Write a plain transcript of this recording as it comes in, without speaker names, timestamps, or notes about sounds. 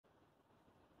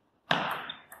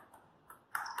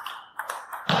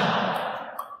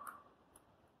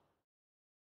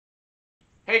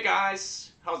Hey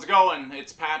guys, how's it going?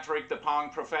 It's Patrick, the Pong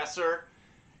professor.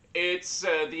 It's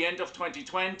the end of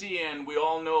 2020 and we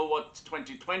all know what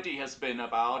 2020 has been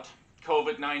about.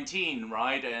 Covid-19,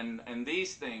 right? And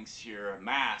these things here,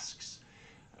 masks.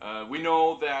 We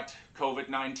know that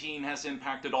Covid-19 has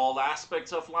impacted all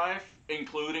aspects of life,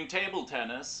 including table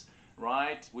tennis,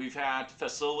 right? We've had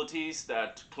facilities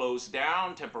that closed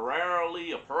down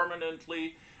temporarily or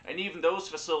permanently, and even those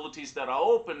facilities that are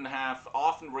open have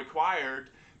often required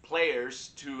players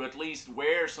to at least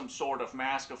wear some sort of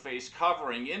mask or face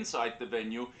covering inside the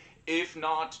venue, if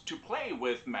not to play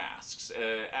with masks,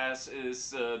 as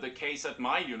is the case at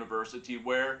my university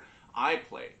where I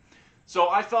play. So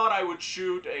I thought I would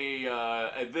shoot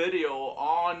a video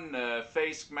on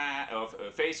face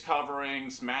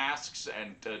coverings, masks,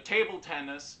 and table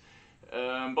tennis.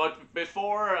 But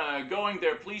before going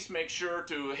there, please make sure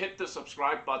to hit the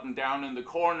subscribe button down in the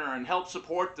corner and help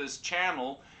support this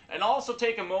channel. And also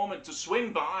take a moment to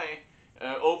swing by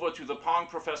over to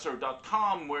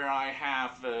thepongprofessor.com, where I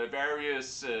have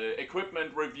various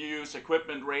equipment reviews,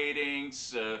 equipment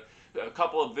ratings, a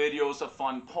couple of videos of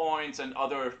fun points and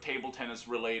other table tennis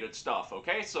related stuff.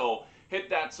 Okay, so hit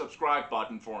that subscribe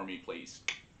button for me, please.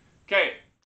 Okay.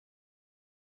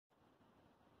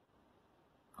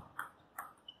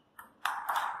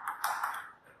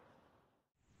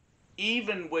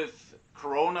 Even with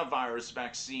coronavirus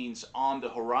vaccines on the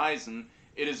horizon,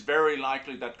 it is very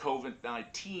likely that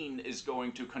COVID-19 is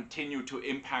going to continue to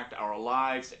impact our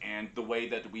lives and the way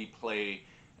that we play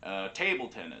table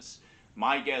tennis.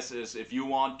 My guess is if you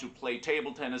want to play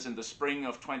table tennis in the spring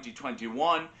of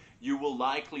 2021, you will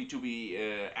likely to be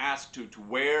asked to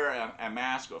wear a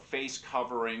mask or face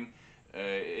covering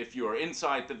if you're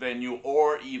inside the venue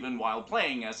or even while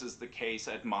playing, as is the case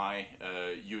at my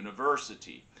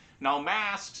university. Now,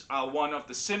 masks are one of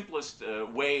the simplest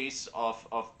ways of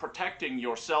protecting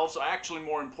yourselves, or actually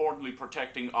more importantly,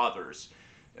 protecting others.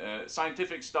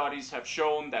 Scientific studies have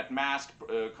shown that masks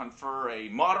confer a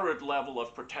moderate level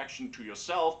of protection to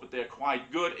yourself, but they're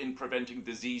quite good in preventing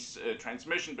disease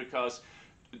transmission because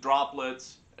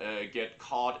droplets get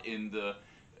caught in the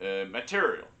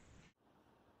material.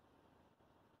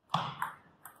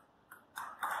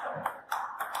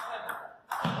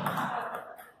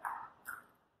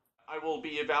 I will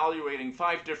be evaluating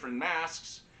 5 different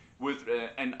masks with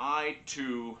an eye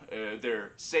to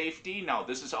their safety. Now,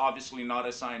 this is obviously not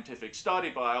a scientific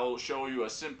study, but I'll show you a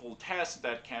simple test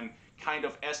that can kind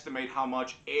of estimate how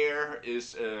much air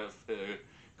is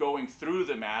going through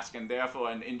the mask, and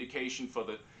therefore an indication for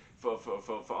the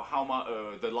how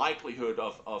much the likelihood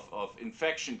of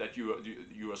infection that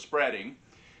you are spreading.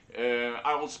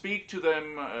 I will speak to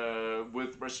them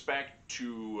with respect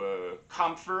to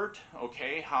comfort.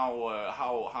 Okay,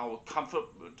 how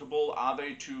comfortable are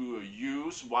they to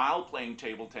use while playing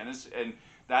table tennis, and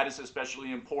that is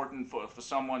especially important for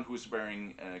someone who's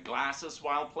wearing glasses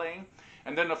while playing.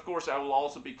 And then, of course, I will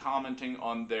also be commenting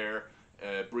on their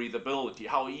breathability.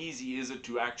 How easy is it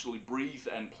to actually breathe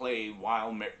and play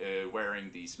while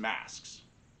wearing these masks?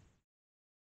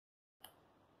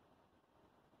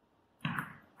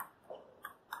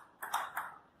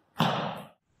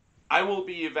 I will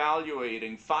be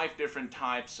evaluating 5 different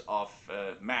types of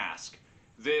mask.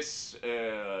 This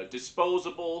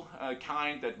disposable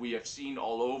kind that we have seen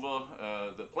all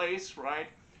over the place, right?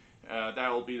 That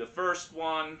will be the first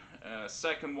one.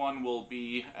 Second one will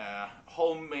be a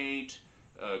homemade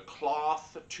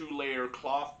cloth, 2-layer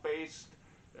cloth-based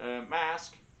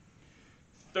mask.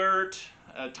 Third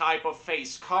type of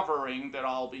face covering that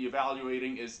I'll be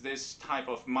evaluating is this type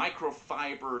of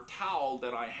microfiber towel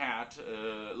that I had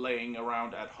laying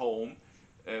around at home,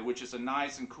 which is a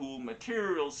nice and cool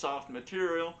material, soft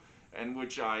material, and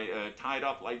which I tied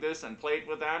up like this and played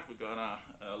with that. We're gonna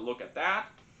look at that.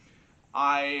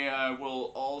 I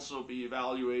will also be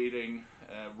evaluating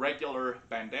regular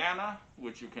bandana,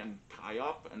 which you can tie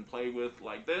up and play with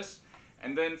like this.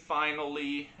 And then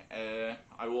finally,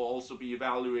 I will also be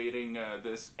evaluating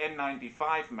this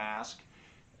N95 mask,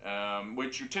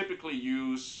 which you typically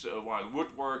use while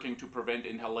woodworking to prevent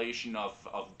inhalation of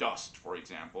dust, for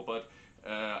example, but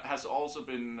has also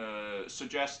been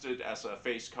suggested as a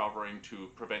face covering to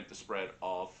prevent the spread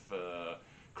of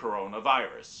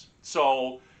coronavirus.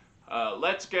 So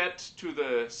let's get to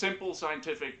the simple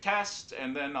scientific test,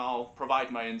 and then I'll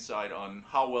provide my insight on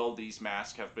how well these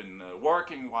masks have been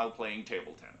working while playing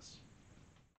table tennis.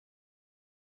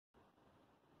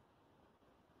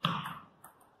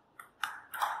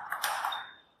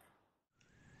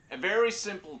 A very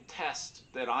simple test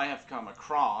that I have come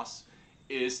across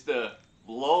is the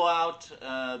blow out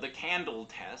the candle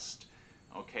test.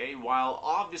 Okay, while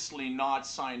obviously not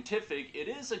scientific, it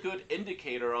is a good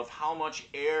indicator of how much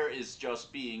air is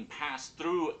just being passed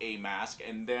through a mask,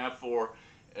 and therefore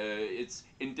it's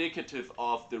indicative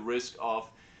of the risk of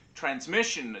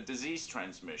transmission, disease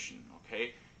transmission.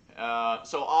 Okay,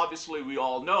 so obviously we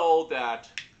all know that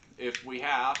if we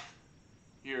have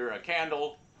here a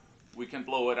candle, we can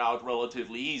blow it out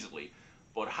relatively easily.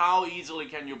 But how easily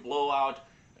can you blow out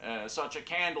such a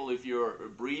candle if you're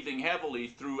breathing heavily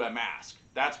through a mask?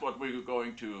 That's what we're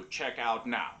going to check out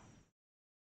now.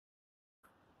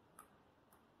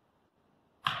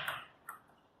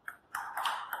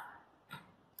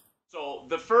 So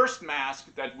the first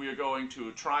mask that we're going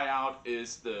to try out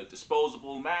is the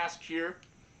disposable mask here.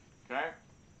 Okay,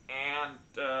 and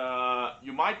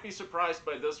you might be surprised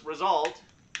by this result.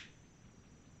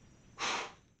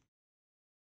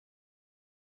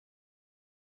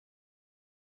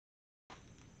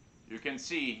 You can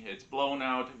see it's blown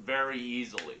out very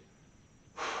easily.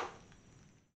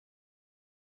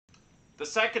 The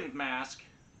second mask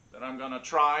that I'm gonna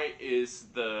try is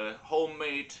the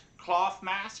homemade cloth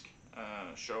mask,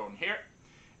 shown here.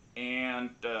 And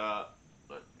let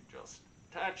me just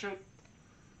attach it.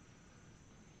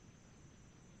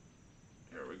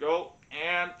 There we go.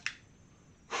 And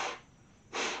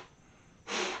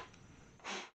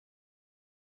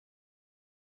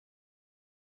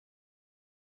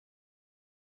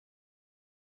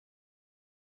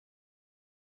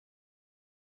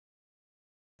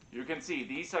you can see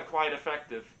these are quite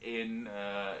effective in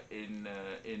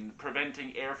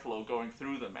preventing airflow going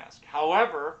through the mask.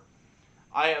 However,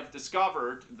 I have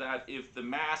discovered that if the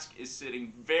mask is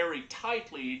sitting very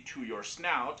tightly to your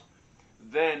snout,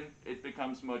 then it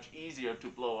becomes much easier to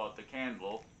blow out the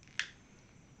candle.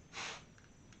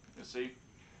 You see?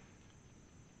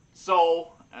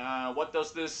 So, what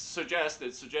does this suggest?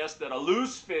 It suggests that a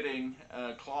loose-fitting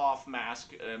cloth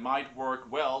mask might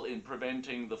work well in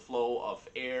preventing the flow of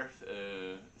air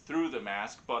through the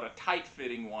mask, but a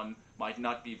tight-fitting one might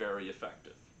not be very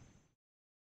effective.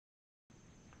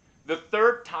 The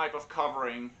third type of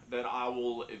covering that I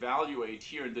will evaluate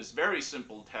here in this very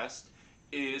simple test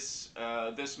is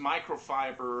this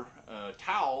microfiber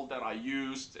towel that I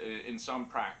used in some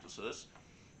practices.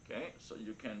 Okay, so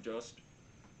you can just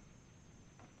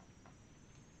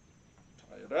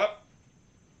tie it up,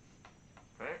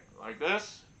 okay, like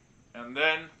this, and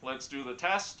then let's do the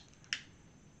test.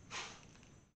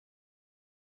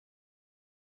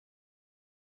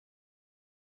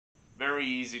 Very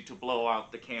easy to blow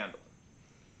out the candle.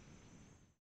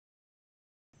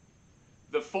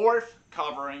 The fourth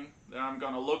covering that I'm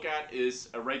going to look at is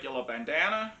a regular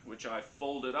bandana, which I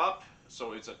folded up,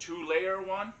 so it's a two-layer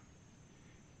one,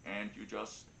 and you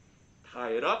just tie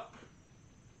it up.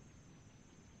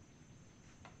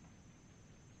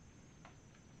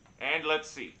 And let's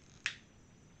see.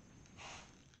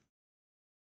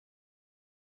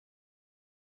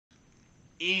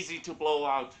 Easy to blow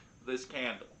out this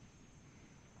candle.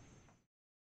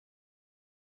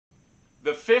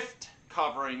 The fifth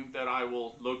covering that I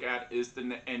will look at is the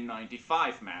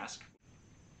N95 mask.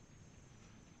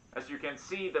 As you can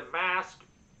see, the mask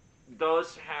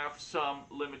does have some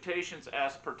limitations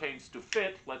as pertains to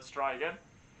fit. Let's try again.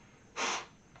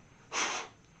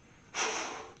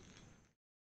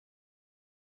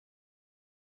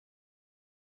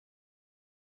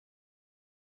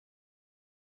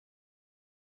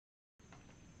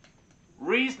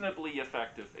 Reasonably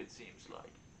effective, it seems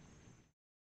like.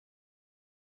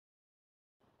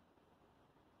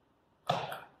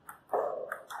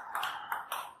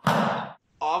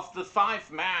 Of the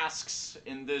 5 masks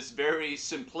in this very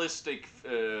simplistic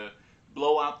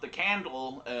blow out the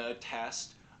candle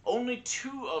test, only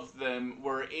 2 of them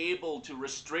were able to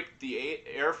restrict the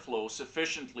airflow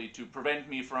sufficiently to prevent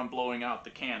me from blowing out the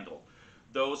candle.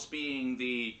 Those being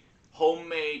the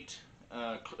homemade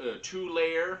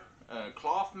 2-layer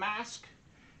cloth mask,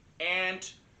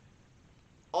 and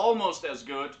almost as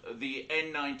good, the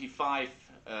N95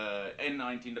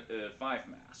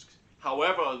 masks.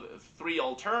 However, 3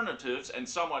 alternatives, and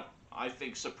somewhat, I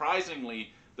think,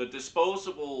 surprisingly, the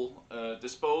disposable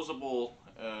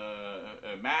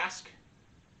mask,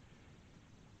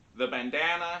 the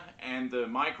bandana, and the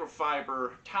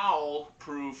microfiber towel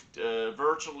proved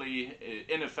virtually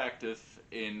ineffective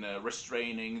in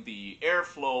restraining the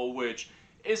airflow, which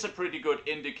is a pretty good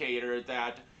indicator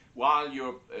that while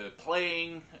you're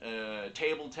playing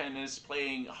table tennis,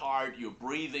 playing hard, you're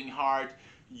breathing hard,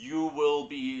 you will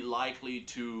be likely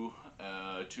to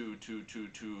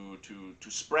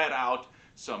spread out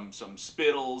some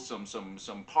spittles,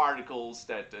 some particles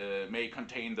that may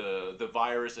contain the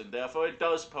virus, and therefore it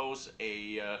does pose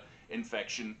a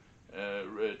infection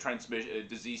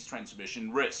disease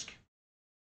transmission risk.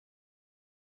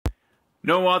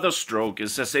 No other stroke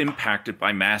is as impacted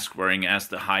by mask wearing as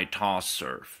the high toss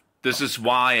serve. This is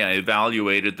why I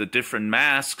evaluated the different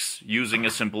masks using a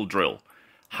simple drill.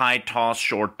 High toss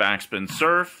short backspin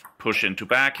serve, push into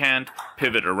backhand,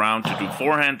 pivot around to do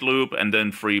forehand loop, and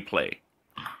then free play.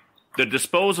 The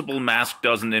disposable mask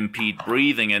doesn't impede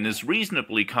breathing and is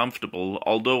reasonably comfortable,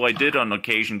 although I did on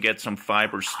occasion get some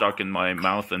fibers stuck in my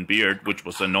mouth and beard, which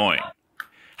was annoying.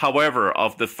 However,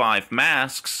 of the 5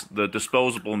 masks, the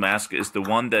disposable mask is the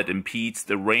one that impedes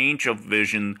the range of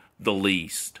vision the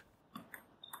least.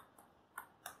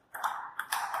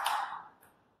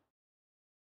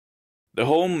 The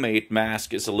homemade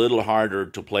mask is a little harder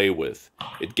to play with.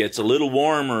 It gets a little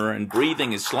warmer and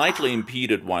breathing is slightly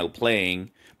impeded while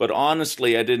playing, but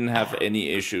honestly I didn't have any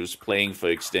issues playing for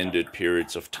extended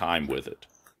periods of time with it.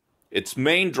 Its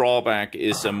main drawback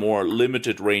is a more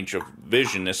limited range of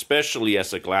vision, especially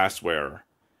as a glass wearer.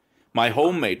 My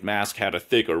homemade mask had a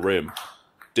thicker rim.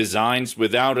 Designs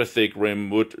without a thick rim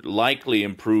would likely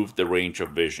improve the range of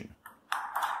vision.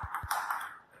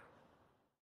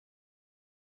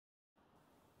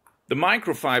 The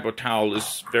microfiber towel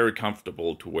is very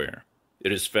comfortable to wear.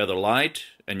 It is feather light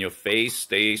and your face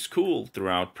stays cool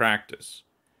throughout practice.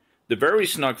 The very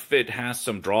snug fit has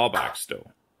some drawbacks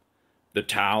though. The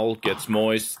towel gets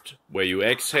moist where you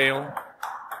exhale.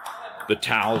 The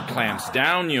towel clamps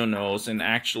down your nose and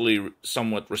actually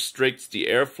somewhat restricts the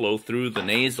airflow through the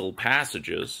nasal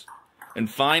passages. And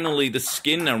finally, the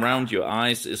skin around your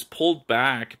eyes is pulled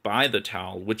back by the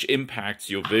towel, which impacts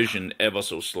your vision ever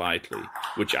so slightly,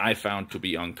 which I found to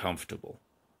be uncomfortable.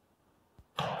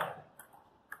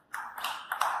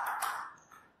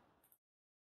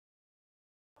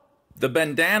 The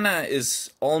bandana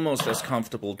is almost as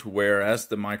comfortable to wear as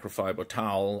the microfiber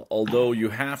towel, although you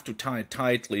have to tie it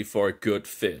tightly for a good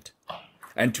fit.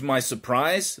 And to my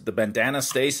surprise, the bandana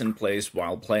stays in place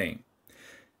while playing.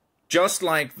 Just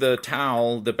like the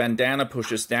towel, the bandana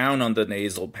pushes down on the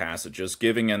nasal passages,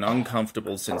 giving an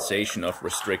uncomfortable sensation of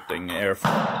restricting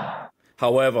airflow.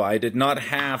 However, I did not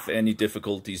have any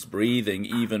difficulties breathing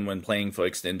even when playing for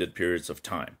extended periods of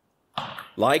time.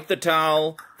 Like the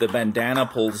towel, the bandana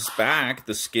pulls back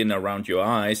the skin around your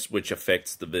eyes, which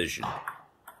affects the vision.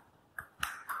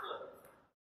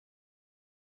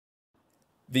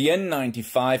 The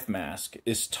N95 mask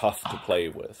is tough to play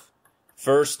with.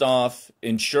 First off,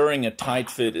 ensuring a tight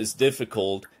fit is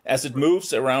difficult as it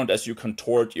moves around as you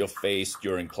contort your face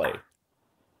during play.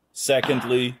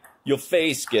 Secondly, your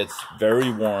face gets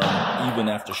very warm even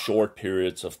after short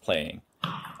periods of playing.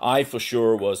 I for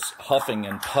sure was huffing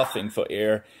and puffing for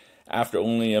air after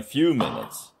only a few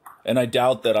minutes, and I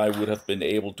doubt that I would have been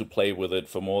able to play with it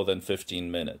for more than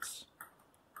 15 minutes.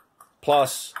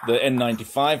 Plus, the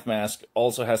N95 mask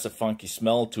also has a funky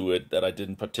smell to it that I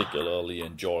didn't particularly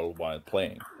enjoy while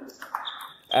playing.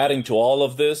 Adding to all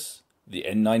of this, the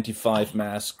N95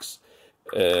 masks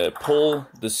pull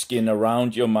the skin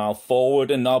around your mouth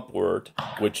forward and upward,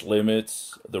 which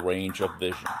limits the range of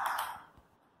vision.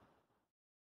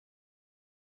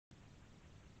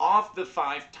 Of the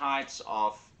 5 types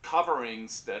of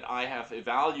coverings that I have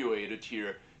evaluated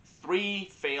here, 3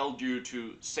 fail due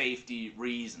to safety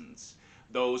reasons.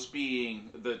 Those being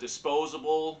the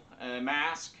disposable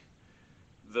mask,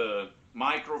 the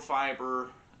microfiber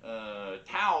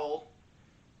towel,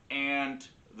 and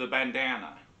the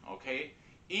bandana. Okay?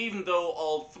 Even though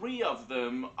all 3 of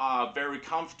them are very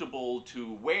comfortable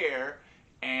to wear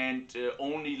and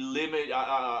only limit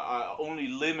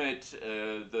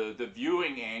the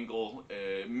viewing angle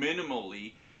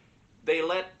minimally, they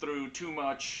let through too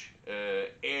much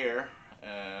air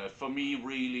for me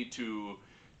really to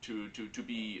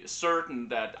be certain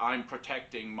that I'm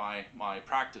protecting my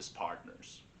practice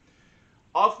partners.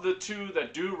 Of the 2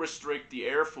 that do restrict the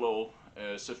airflow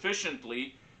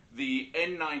sufficiently, the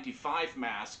N95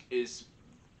 mask is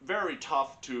very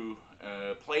tough to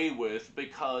play with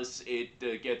because it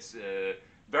gets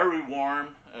very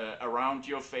warm around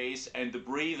your face and the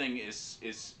breathing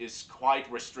is quite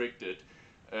restricted,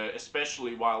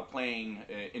 especially while playing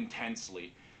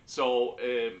intensely. So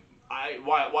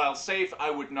while safe, I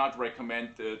would not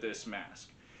recommend this mask.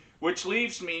 Which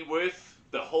leaves me with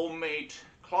the homemade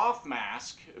cloth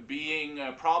mask being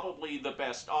probably the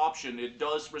best option. It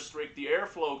does restrict the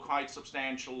airflow quite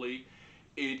substantially.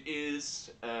 It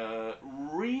is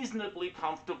reasonably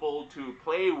comfortable to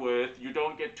play with. You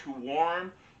don't get too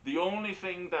warm. The only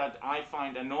thing that I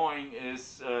find annoying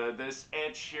is this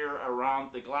edge here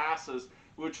around the glasses,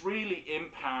 which really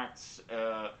impacts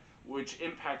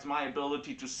my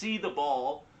ability to see the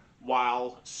ball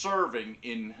while serving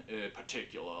in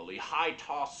particularly. High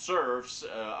toss serves,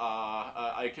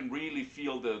 I can really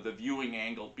feel the viewing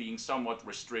angle being somewhat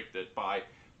restricted by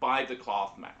the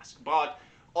cloth mask. But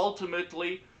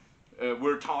ultimately,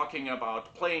 we're talking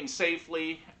about playing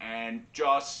safely and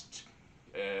just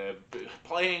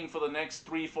playing for the next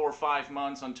 3, 4, 5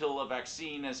 months until a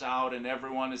vaccine is out and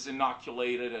everyone is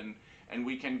inoculated and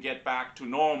we can get back to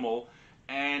normal.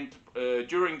 And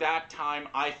during that time,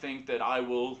 I think that I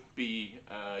will be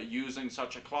using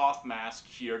such a cloth mask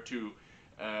here to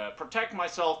protect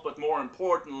myself, but more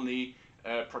importantly,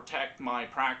 protect my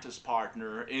practice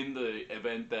partner in the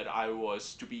event that I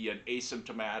was to be an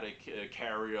asymptomatic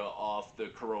carrier of the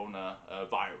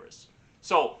coronavirus.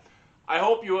 So I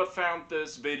hope you have found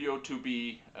this video to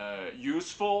be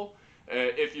useful.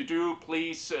 If you do,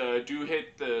 please do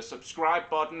hit the subscribe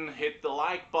button, hit the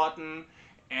like button,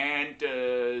 and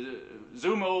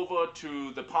zoom over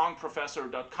to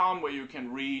thepongprofessor.com where you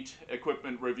can read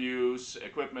equipment reviews,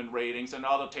 equipment ratings, and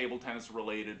other table tennis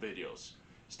related videos.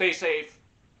 Stay safe.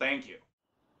 Thank you.